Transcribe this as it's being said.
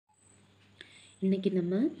இன்னைக்கு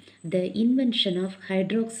நம்ம த invention of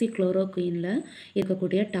ஹைட்ராக்சிக்ளோரோக்வினில்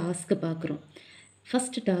இருக்கக்கூடிய டாஸ்க்கு பார்க்குறோம்.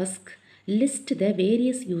 First task, list the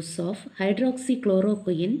various use of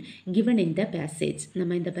hydroxychloroquine given in the passage.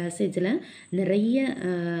 நம்ம இந்த பேசேஜில் நிறைய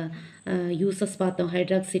யூசஸ் பார்த்தோம்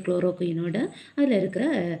ஹைட்ராக்சிக்ளோரோக்வினோட. அதில் இருக்கிற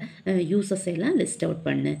யூசஸ் எல்லாம் லிஸ்ட் அவுட்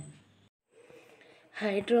பண்ணு.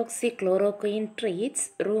 Hydroxychloroquine treats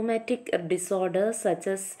rheumatic disorders such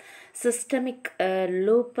as systemic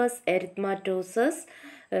lupus erythematosus,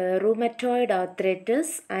 rheumatoid arthritis,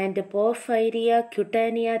 and porphyria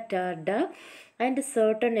cutanea tarda, and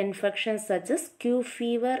certain infections such as Q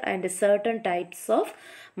fever and certain types of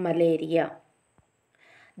malaria.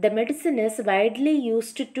 The medicine is widely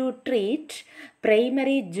used to treat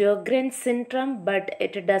primary Sjogren's syndrome, but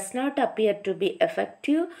it does not appear to be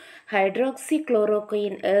effective.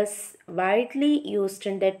 Hydroxychloroquine is widely used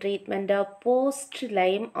in the treatment of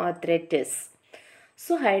post-Lyme arthritis.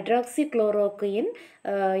 So hydroxychloroquine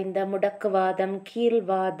இந்த முடக்குவாதம்,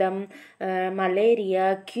 கீழ்வாதம், malaria,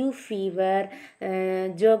 Q fever,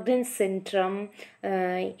 ஜோக்ரின்ஸ் syndrome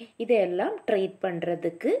இதெல்லாம் treat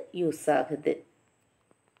பண்ணுறதுக்கு use ஆகுது.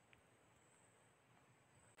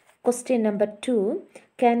 Question number 2.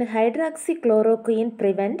 Can hydroxychloroquine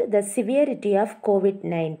prevent the severity of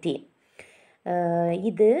COVID-19?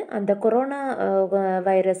 இது அந்த corona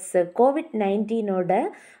virus கோவிட்-19ஓட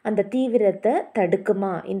அந்த தீவிரத்தை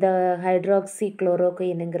தடுக்குமா இந்த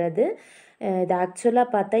ஹைட்ராக்சிக்ளோரோக்வினுங்கிறது? இது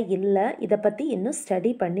ஆக்சுவலாக பார்த்தா இல்லை, இதை பற்றி இன்னும்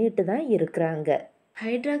ஸ்டடி பண்ணிட்டு தான் இருக்கிறாங்க.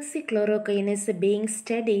 Hydroxychloroquine is being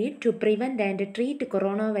studied to prevent and treat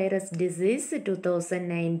coronavirus disease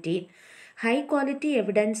 2019. High quality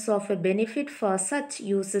evidence of a benefit for such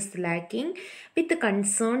use is lacking, with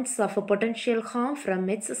concerns of a potential harm from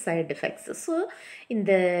its side effects. So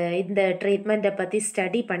இந்த ட்ரீட்மெண்ட்டை பற்றி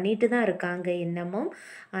study பண்ணிட்டு தான் இருக்காங்க இன்னமும்.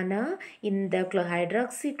 ஆனால் இந்த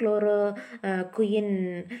hydroxychloroquine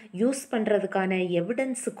use பண்ணுறதுக்கான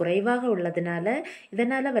எவிடன்ஸ் குறைவாக உள்ளதுனால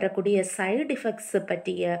இதனால் வரக்கூடிய சைடு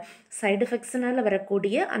எஃபெக்ட்ஸ்னால்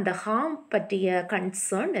வரக்கூடிய அந்த ஹார்ம் பற்றிய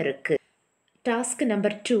கன்சர்ன் இருக்குது. Task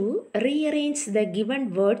number 2, rearrange the given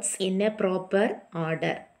words in a proper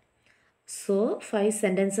order. So 5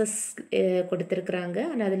 sentences கொடுத்துருக்குறாங்க.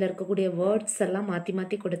 ஆனால் அதில் இருக்கக்கூடிய வேர்ட்ஸ் எல்லாம் மாற்றி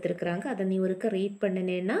மாற்றி கொடுத்துருக்குறாங்க. அதை நீ ஒருக்க ரீட்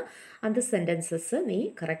பண்ணினேன்னா அந்த சென்டென்சஸை நீ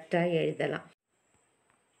கரெக்டாக எழுதலாம்.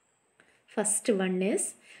 First one is,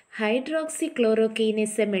 hydroxychloroquine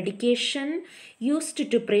is a medication used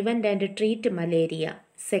to prevent and treat malaria.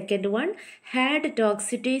 Second one, had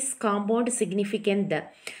toxicities compound significant.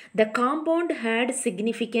 The compound had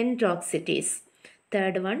significant toxicities.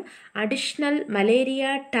 Third one, additional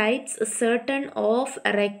malaria types certain of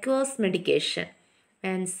requires medication.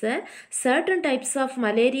 Answer, certain types of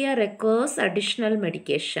malaria requires additional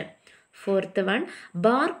medication. Fourth one,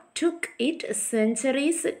 Bark took it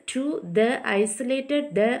centuries to the isolated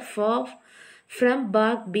the from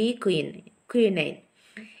bark B quinine.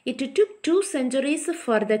 It took 2 centuries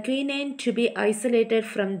for the quinine to be isolated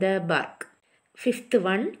from the bark. Fifth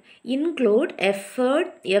one, include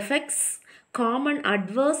effects common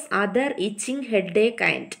adverse other itching headache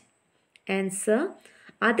kind. Answer,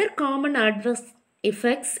 other common adverse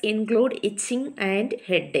effects include itching and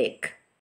headache.